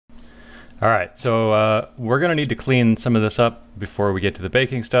All right, so we're gonna need to clean some of this up before we get to the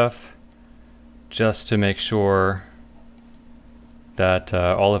baking stuff, just to make sure that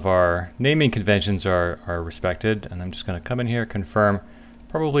all of our naming conventions are respected. And I'm just gonna come in here, confirm,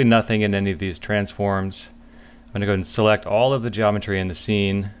 probably nothing in any of these transforms. I'm gonna go ahead and select all of the geometry in the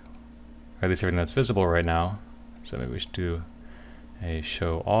scene, or at least everything that's visible right now. So maybe we should do a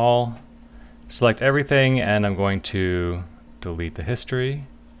show all. Select everything, and I'm going to delete the history.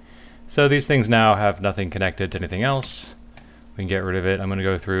 So these things now have nothing connected to anything else. We can get rid of it. I'm going to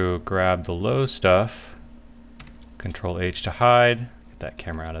go through, grab the low stuff, Control H to hide, get that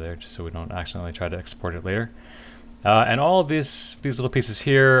camera out of there just so we don't accidentally try to export it later. And all of these little pieces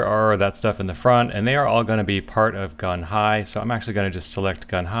here are that stuff in the front, and they are all going to be part of gun high. So I'm actually going to just select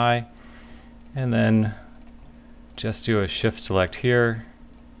gun high, and then just do a shift select here,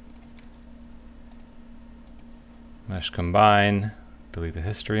 mesh combine, delete the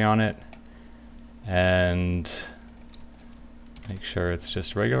history on it, and make sure it's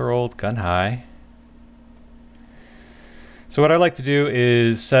just regular old gun high. So what I like to do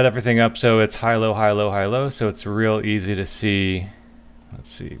is set everything up so it's high, low, high, low, high, low, so it's real easy to see. Let's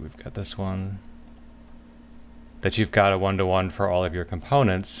see, we've got this one, that you've got a one-to-one for all of your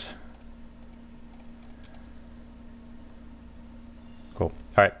components. Cool.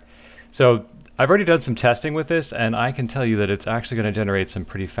 All right. So I've already done some testing with this, and I can tell you that it's actually going to generate some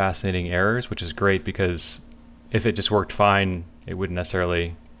pretty fascinating errors, which is great because if it just worked fine, it wouldn't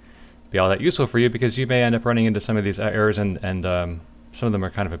necessarily be all that useful for you, because you may end up running into some of these errors, and some of them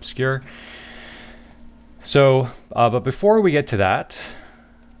are kind of obscure. So, but before we get to that,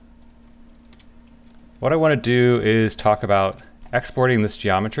 what I want to do is talk about exporting this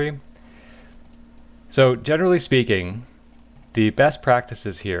geometry. So generally speaking, the best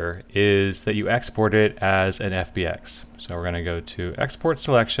practices here is that you export it as an FBX. So we're going to go to Export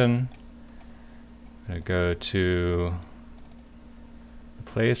Selection. I'm going to go to the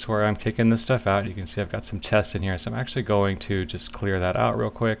place where I'm kicking this stuff out. You can see I've got some tests in here, so I'm actually going to just clear that out real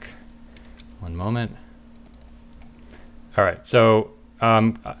quick. One moment. All right, so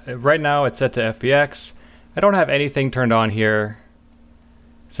right now it's set to FBX. I don't have anything turned on here,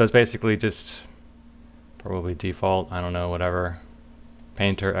 so it's basically just probably default, I don't know, whatever.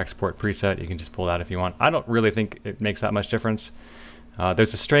 Painter, export preset, you can just pull that if you want. I don't really think it makes that much difference.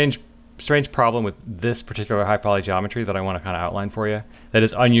 There's a strange problem with this particular high poly geometry that I want to kind of outline for you that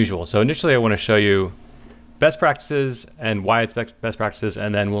is unusual. So initially I want to show you best practices and why it's best practices,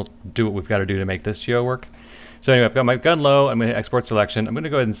 and then we'll do what we've got to do to make this geo work. So anyway, I've got my gun low, I'm going to export selection. I'm going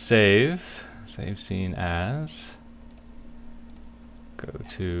to go ahead and save scene as, go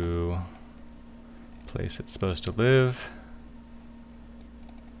to place it's supposed to live.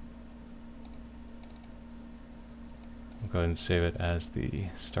 I'll go ahead and save it as the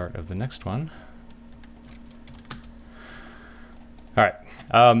start of the next one. All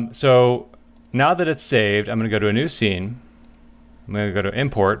right, so now that it's saved, I'm going to go to a new scene. I'm going to go to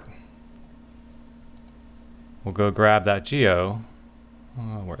import. We'll go grab that geo.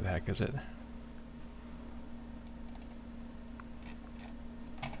 Oh, where the heck is it?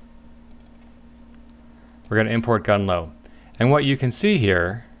 We're going to import gun low. And what you can see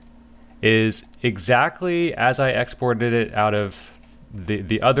here is exactly as I exported it out of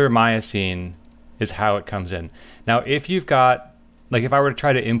the other Maya scene is how it comes in. Now, if you've got, like if I were to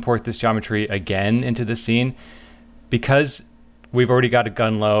try to import this geometry again into the scene, because we've already got a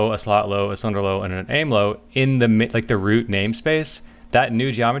gun low, a slot low, a cylinder low, and an aim low in the the root namespace, that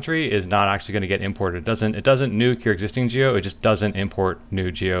new geometry is not actually going to get imported. It doesn't nuke your existing geo, it just doesn't import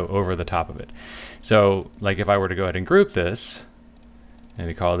new geo over the top of it. So like if I were to go ahead and group this, and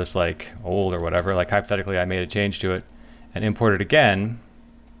we call this like old or whatever, like hypothetically I made a change to it and import it again.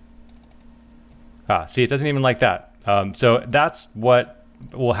 See, it doesn't even like that. So that's what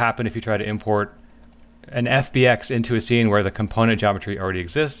will happen if you try to import an FBX into a scene where the component geometry already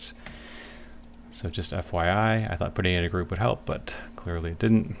exists. So just FYI, I thought putting it in a group would help, but clearly it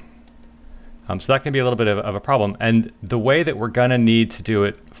didn't. So that can be a little bit of a problem. And the way that we're gonna need to do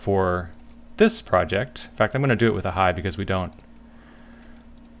it for this project, in fact, I'm gonna do it with a high because we don't,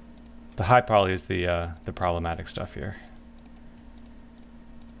 the high poly is the problematic stuff here.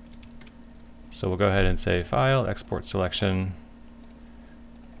 So we'll go ahead and say File, Export Selection.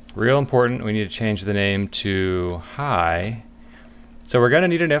 Real important, we need to change the name to high. So we're going to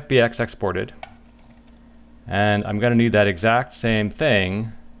need an FBX exported. And I'm going to need that exact same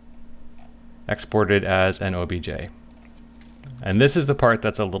thing exported as an OBJ. And this is the part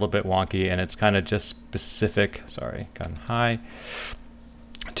that's a little bit wonky, and it's kind of just specific, sorry, gun high,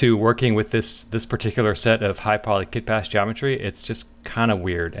 to working with this particular set of high poly kit pass geometry, it's just kind of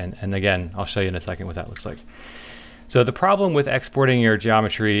weird. And again, I'll show you in a second what that looks like. So the problem with exporting your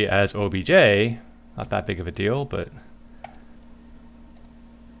geometry as OBJ, not that big of a deal, but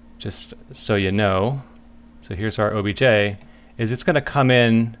just so you know, so here's our OBJ, is it's going to come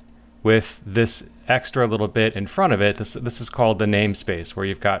in with this extra little bit in front of it. This is called the namespace, where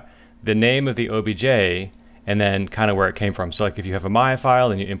you've got the name of the OBJ and then kind of where it came from. So like if you have a Maya file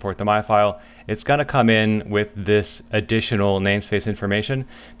and you import the Maya file, it's going to come in with this additional namespace information.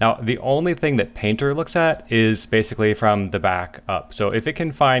 Now, the only thing that Painter looks at is basically from the back up. So if it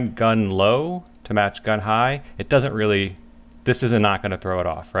can find gun low to match gun high, it doesn't really, this is not going to throw it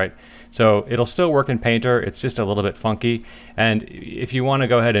off, right? So it'll still work in Painter. It's just a little bit funky. And if you want to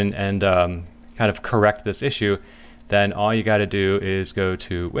go ahead and kind of correct this issue, then all you got to do is go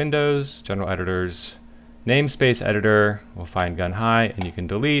to Windows, General Editors, Namespace Editor, we'll find gun high, and you can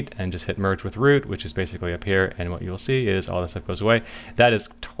delete and just hit merge with root, which is basically up here, and what you'll see is all this stuff goes away. That is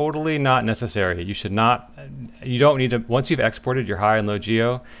totally not necessary. You should not, you don't need to, once you've exported your high and low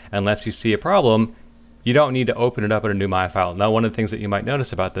geo, unless you see a problem, you don't need to open it up in a new Maya file. Now, one of the things that you might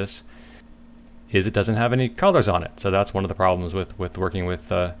notice about this is it doesn't have any colors on it. So that's one of the problems with working with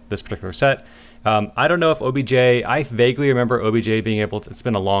this particular set. I don't know if OBJ, I vaguely remember OBJ being able to, it's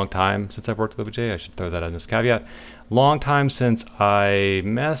been a long time since I've worked with OBJ, I should throw that in this caveat. Long time since I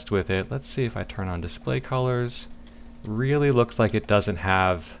messed with it. Let's see if I turn on display colors. Really looks like it doesn't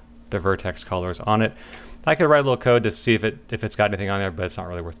have the vertex colors on it. I could write a little code to see if it's got anything on there, but it's not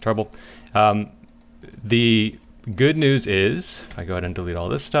really worth the trouble. The good news is, if I go ahead and delete all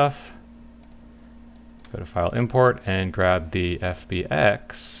this stuff, go to File Import and grab the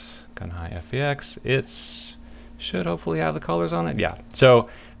FBX, gun high FBX, it should hopefully have the colors on it. Yeah. So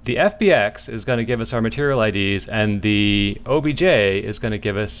the FBX is going to give us our material IDs, and the OBJ is going to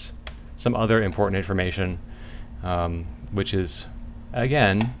give us some other important information, which is,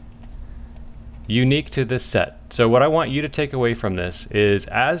 again, unique to this set. So what I want you to take away from this is,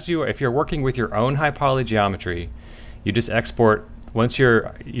 if you're working with your own high poly geometry, you just export, once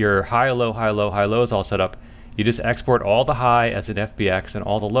your high, low, high, low, high, low is all set up, you just export all the high as an FBX and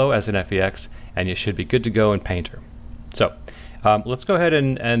all the low as an FBX, and you should be good to go in Painter. So let's go ahead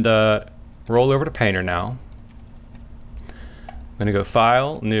and roll over to Painter now. I'm going to go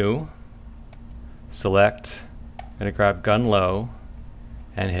File, New, select, I'm going to grab Gun Low,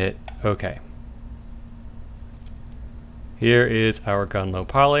 and hit OK. Here is our gun low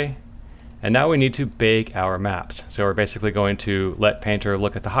poly, and now we need to bake our maps. So we're basically going to let Painter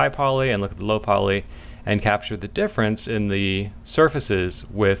look at the high poly and look at the low poly and capture the difference in the surfaces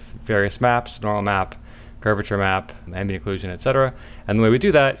with various maps, normal map, curvature map, ambient occlusion, etc. And the way we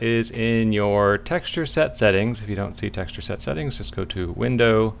do that is in your texture set settings. If you don't see texture set settings, just go to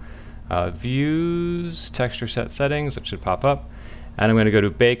Window, Views, Texture Set Settings. It should pop up. And I'm going to go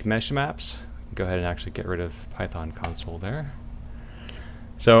to Bake Mesh Maps. Go ahead and actually get rid of Python console there.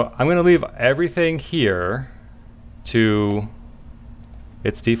 So I'm going to leave everything here to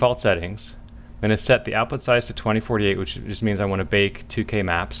its default settings. I'm going to set the output size to 2048, which just means I want to bake 2K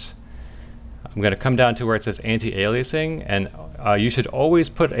maps. I'm going to come down to where it says anti-aliasing, and you should always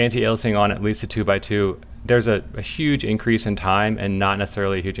put anti-aliasing on at least a 2x2. There's a huge increase in time and not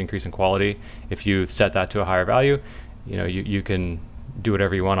necessarily a huge increase in quality. If you set that to a higher value, you can do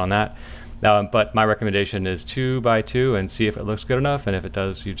whatever you want on that. But my recommendation is 2x2 and see if it looks good enough, and if it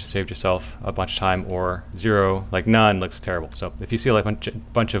does, you just saved yourself a bunch of time, or 0, like none, looks terrible. So if you see like a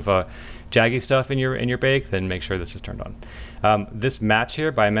bunch of jaggy stuff in your bake, then make sure this is turned on. This match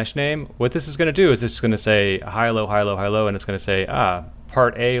here by mesh name, what this is going to do is it's going to say high, low, high, low, high, low, and it's going to say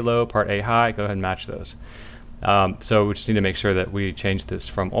part A low, part A high. Go ahead and match those. So we just need to make sure that we change this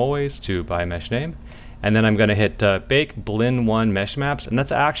from always to by mesh name. And then I'm going to hit Bake Blin 1 Mesh Maps, and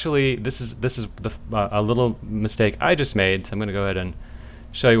that's actually, this is a little mistake I just made, so I'm going to go ahead and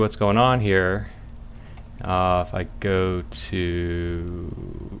show you what's going on here. If I go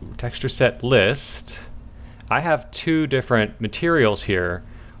to Texture Set List, I have 2 different materials here,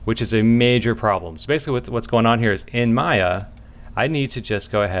 which is a major problem. So basically what's going on here is, in Maya, I need to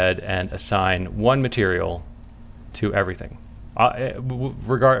just go ahead and assign one material to everything.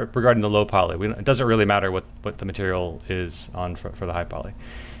 Regarding the low poly, it doesn't really matter what the material is on for the high poly.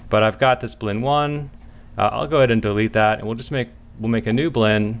 But I've got this blend 1. I'll go ahead and delete that, and we'll make a new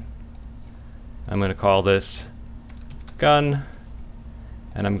blend. I'm going to call this gun,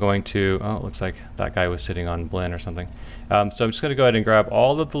 and I'm going to, it looks like that guy was sitting on blend or something. So I'm just going to go ahead and grab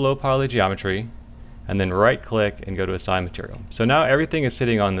all of the low poly geometry, and then right click and go to assign material. So now everything is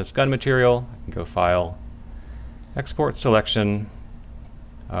sitting on this gun material. I can go File, Export Selection,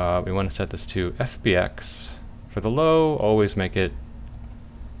 We want to set this to FBX. For the low, always make it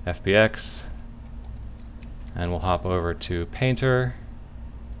FBX. And we'll hop over to Painter,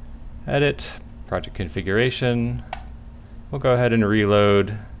 Edit, Project Configuration. We'll go ahead and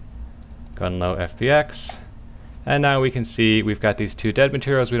reload gun low FBX. And now we can see we've got these two dead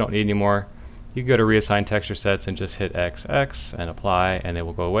materials we don't need anymore. You can go to reassign texture sets and just hit XX and apply, and they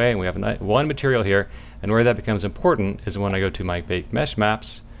will go away. And we have one material here. And where that becomes important is when I go to my bake mesh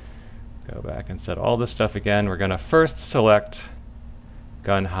maps, go back and set all this stuff again. We're going to first select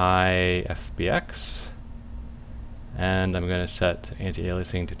gun high FBX. And I'm going to set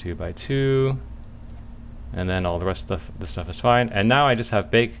anti-aliasing to 2x2. And then all the rest of the stuff is fine. And now I just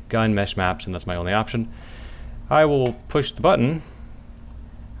have bake gun mesh maps, and that's my only option. I will push the button.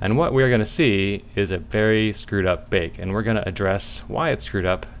 And what we're going to see is a very screwed up bake. And we're going to address why it's screwed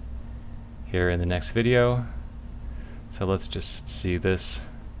up here in the next video. So let's just see this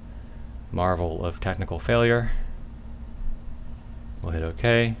marvel of technical failure. We'll hit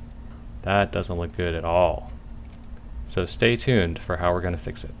OK. That doesn't look good at all. So stay tuned for how we're going to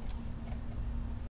fix it.